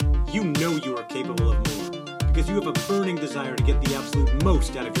You know you are capable of more, because you have a burning desire to get the absolute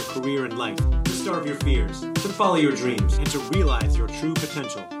most out of your career and life, to starve your fears, to follow your dreams, and to realize your true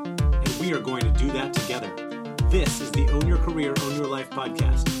potential. And we are going to do that together. This is the Own Your Career, Own Your Life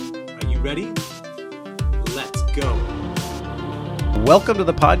podcast. Are you ready? Let's go. Welcome to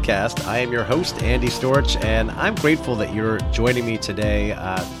the podcast. I am your host, Andy Storch, and I'm grateful that you're joining me today.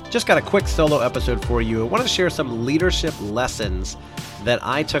 Just got a quick solo episode for you. I want to share some leadership lessons that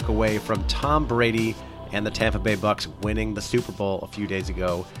I took away from Tom Brady and the Tampa Bay Bucks winning the Super Bowl a few days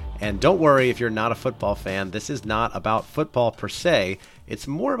ago. And don't worry if you're not a football fan, this is not about football per se. It's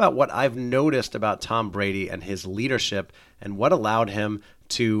more about what I've noticed about Tom Brady and his leadership and what allowed him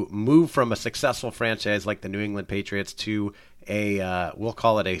to move from a successful franchise like the New England Patriots to we'll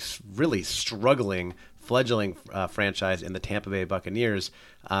call it a really struggling, fledgling franchise in the Tampa Bay Buccaneers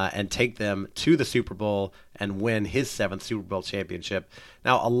and take them to the Super Bowl and win his 7th Super Bowl championship.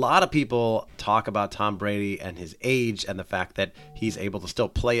 Now, a lot of people talk about Tom Brady and his age and the fact that he's able to still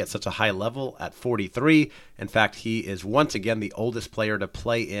play at such a high level at 43. In fact, he is once again the oldest player to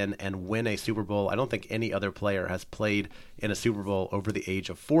play in and win a Super Bowl. I don't think any other player has played in a Super Bowl over the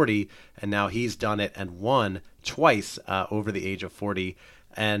age of 40, and now he's done it and won twice over the age of 40.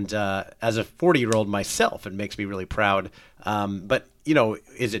 And as a 40-year-old myself, it makes me really proud. But, you know,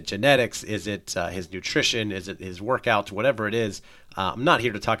 is it genetics? Is it his nutrition? Is it his workouts? Whatever it is, I'm not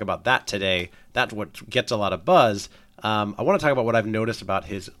here to talk about that today. That's what gets a lot of buzz. I want to talk about what I've noticed about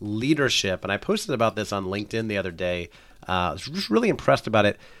his leadership. And I posted about this on LinkedIn the other day. I was just really impressed about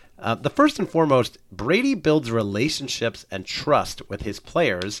it. The first and foremost, Brady builds relationships and trust with his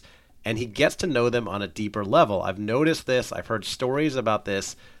players, and he gets to know them on a deeper level. I've noticed this. I've heard stories about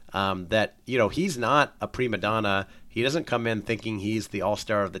this, that, you know, he's not a prima donna. He doesn't come in thinking he's the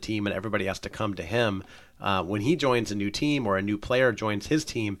all-star of the team and everybody has to come to him. When he joins a new team or a new player joins his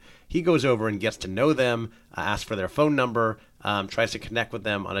team, he goes over and gets to know them, asks for their phone number, tries to connect with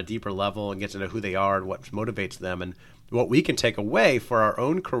them on a deeper level and get to know who they are and what motivates them. And what we can take away for our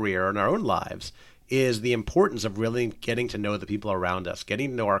own career and our own lives is the importance of really getting to know the people around us, getting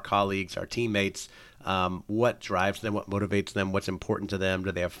to know our colleagues, our teammates, what drives them, what motivates them, what's important to them,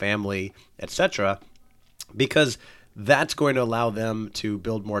 do they have family, etc. Because that's going to allow them to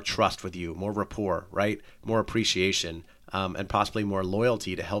build more trust with you, more rapport, right? More appreciation, and possibly more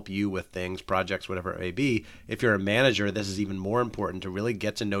loyalty to help you with things, projects, whatever it may be. If you're a manager, this is even more important to really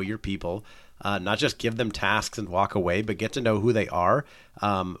get to know your people. Not just give them tasks and walk away, but get to know who they are,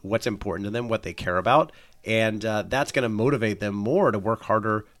 what's important to them, what they care about, and that's going to motivate them more to work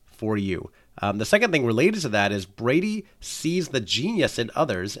harder for you. The second thing related to that is Brady sees the genius in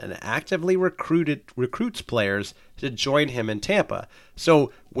others and actively recruits players to join him in Tampa.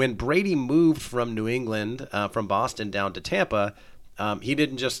 So when Brady moved from New England, from Boston down to Tampa, he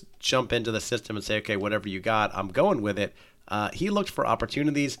didn't just jump into the system and say, okay, whatever you got, I'm going with it. He looked for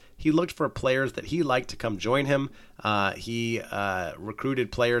opportunities. He looked for players that he liked to come join him. He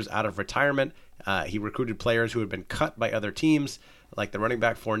recruited players out of retirement. He recruited players who had been cut by other teams, like the running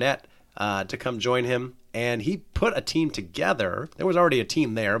back Fournette, to come join him. And he put a team together. There was already a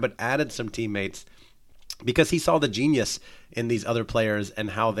team there, but added some teammates because he saw the genius in these other players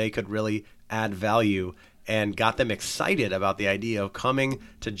and how they could really add value, and got them excited about the idea of coming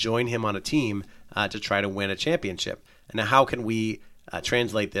to join him on a team to try to win a championship. Now, how can we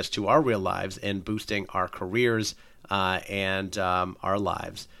translate this to our real lives in boosting our careers and our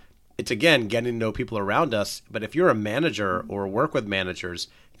lives? It's, again, getting to know people around us. But if you're a manager or work with managers,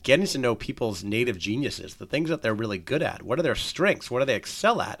 getting to know people's native geniuses, the things that they're really good at. What are their strengths? What do they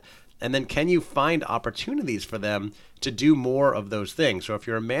excel at? And then can you find opportunities for them to do more of those things? So if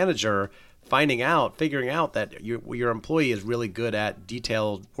you're a manager, figuring out that your employee is really good at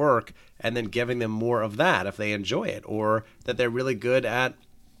detailed work, and then giving them more of that if they enjoy it, or that they're really good at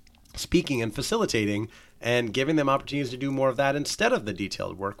speaking and facilitating and giving them opportunities to do more of that instead of the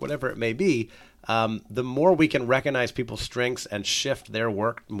detailed work, whatever it may be. The more we can recognize people's strengths and shift their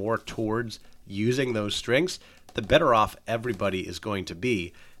work more towards using those strengths, the better off everybody is going to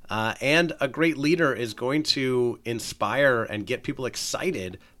be. And a great leader is going to inspire and get people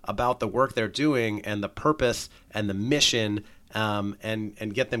excited about the work they're doing and the purpose and the mission,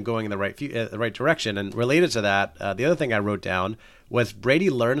 and get them going in the right direction. And related to that, the other thing I wrote down was Brady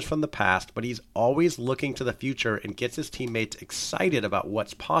learns from the past, but he's always looking to the future and gets his teammates excited about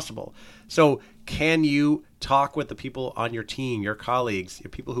what's possible. So can you talk with the people on your team, your colleagues, your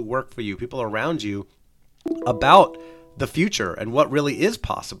people who work for you, people around you, about the future and what really is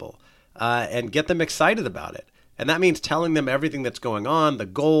possible, and get them excited about it? And that means telling them everything that's going on, the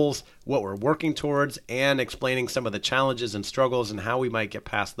goals, what we're working towards, and explaining some of the challenges and struggles and how we might get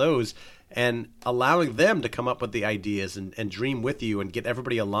past those, and allowing them to come up with the ideas and dream with you and get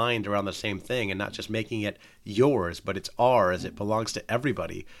everybody aligned around the same thing, and not just making it yours, but it's ours. It belongs to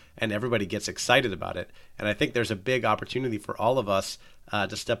everybody, and everybody gets excited about it. And I think there's a big opportunity for all of us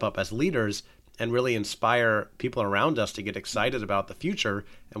to step up as leaders and really inspire people around us to get excited about the future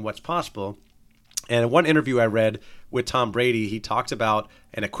and what's possible. And in one interview I read with Tom Brady, he talked about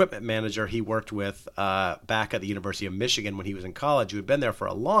an equipment manager he worked with back at the University of Michigan when he was in college, who had been there for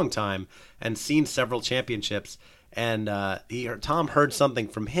a long time and seen several championships. And Tom heard something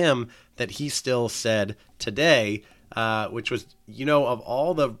from him that he still said today, which was, of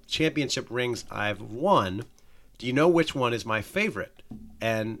all the championship rings I've won, do you know which one is my favorite?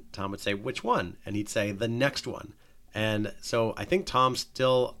 And Tom would say, which one? And he'd say, the next one. And so I think Tom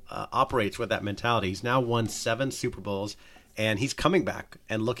still operates with that mentality. He's now won 7 Super Bowls, and he's coming back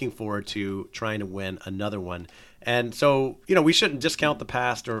and looking forward to trying to win another one. And so, we shouldn't discount the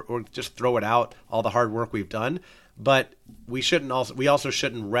past or just throw it out, all the hard work we've done. But we also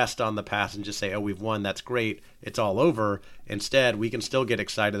shouldn't rest on the past and just say, oh, we've won, that's great, it's all over. Instead, we can still get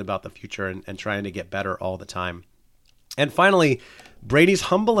excited about the future and trying to get better all the time. And finally, Brady's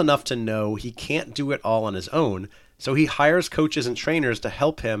humble enough to know he can't do it all on his own. So he hires coaches and trainers to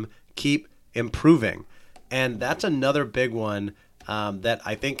help him keep improving. And that's another big one that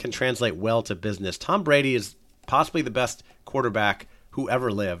I think can translate well to business. Tom Brady is possibly the best quarterback who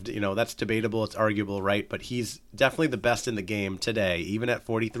ever lived. That's debatable. It's arguable, right? But he's definitely the best in the game today, even at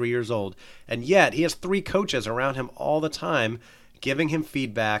 43 years old. And yet he has 3 coaches around him all the time, giving him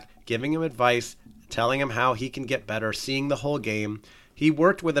feedback, giving him advice, telling him how he can get better, seeing the whole game. He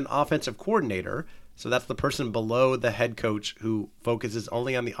worked with an offensive coordinator. So that's the person below the head coach who focuses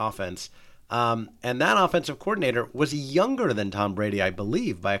only on the offense. And that offensive coordinator was younger than Tom Brady, I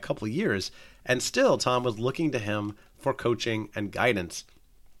believe, by a couple of years. And still, Tom was looking to him for coaching and guidance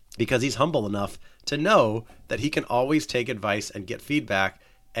because he's humble enough to know that he can always take advice and get feedback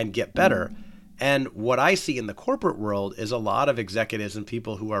and get better. And what I see in the corporate world is a lot of executives and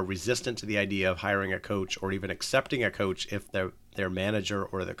people who are resistant to the idea of hiring a coach or even accepting a coach if their manager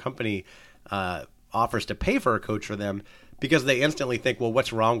or their company offers to pay for a coach for them, because they instantly think, well,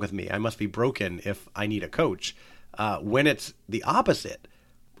 what's wrong with me? I must be broken if I need a coach. When it's the opposite.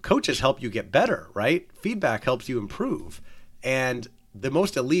 Coaches help you get better, right? Feedback helps you improve. And the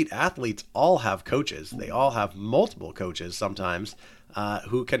most elite athletes all have coaches. They all have multiple coaches sometimes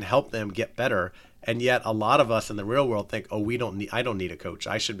who can help them get better. And yet a lot of us in the real world think, oh, I don't need a coach.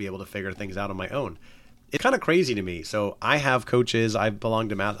 I should be able to figure things out on my own. It's kind of crazy to me. So I have coaches. I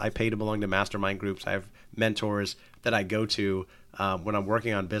pay to belong to mastermind groups. I have mentors that I go to when I'm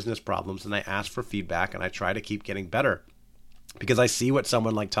working on business problems, and I ask for feedback and I try to keep getting better because I see what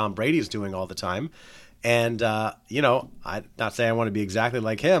someone like Tom Brady is doing all the time. And, I not say I want to be exactly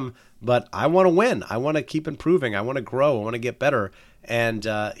like him, but I want to win. I want to keep improving. I want to grow. I want to get better. And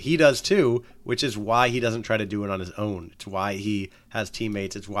he does too, which is why he doesn't try to do it on his own. It's why he has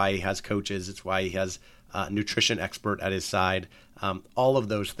teammates. It's why he has coaches. It's why he has a nutrition expert at his side. All of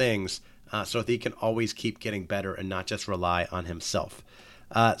those things so that he can always keep getting better and not just rely on himself.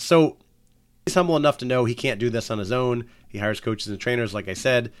 So he's humble enough to know he can't do this on his own. He hires coaches and trainers, like I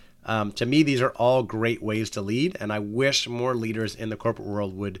said. To me, these are all great ways to lead, and I wish more leaders in the corporate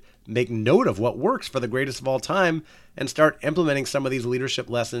world would make note of what works for the greatest of all time and start implementing some of these leadership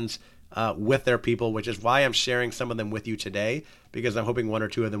lessons with their people, which is why I'm sharing some of them with you today, because I'm hoping 1 or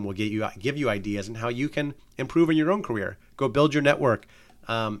 2 of them will give you ideas on how you can improve in your own career. Go build your network,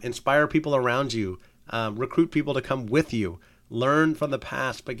 inspire people around you, recruit people to come with you. Learn from the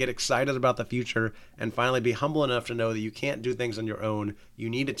past, but get excited about the future, and finally be humble enough to know that you can't do things on your own. You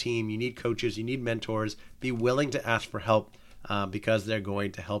need a team, you need coaches, you need mentors. Be willing to ask for help because they're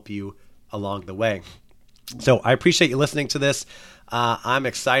going to help you along the way. So I appreciate you listening to this. I'm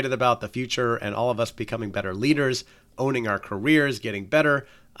excited about the future and all of us becoming better leaders, owning our careers, getting better.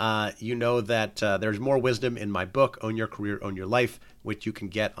 You know that there's more wisdom in my book, Own Your Career, Own Your Life, which you can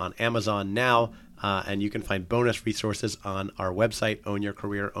get on Amazon now. And you can find bonus resources on our website,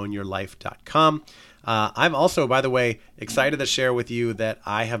 ownyourcareerownyourlife.com. I'm also, by the way, excited to share with you that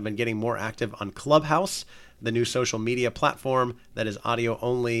I have been getting more active on Clubhouse, the new social media platform that is audio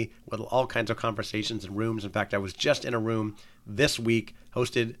only with all kinds of conversations and rooms. In fact, I was just in a room this week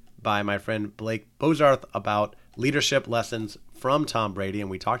hosted by my friend Blake Bozarth about leadership lessons from Tom Brady, and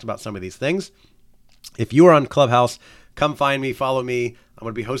we talked about some of these things. If you are on Clubhouse, come find me, follow me. I'm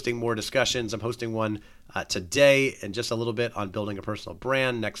going to be hosting more discussions. I'm hosting one today and just a little bit on building a personal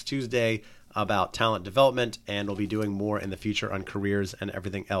brand next Tuesday about talent development, and we'll be doing more in the future on careers and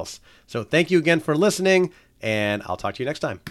everything else. So thank you again for listening, and I'll talk to you next time.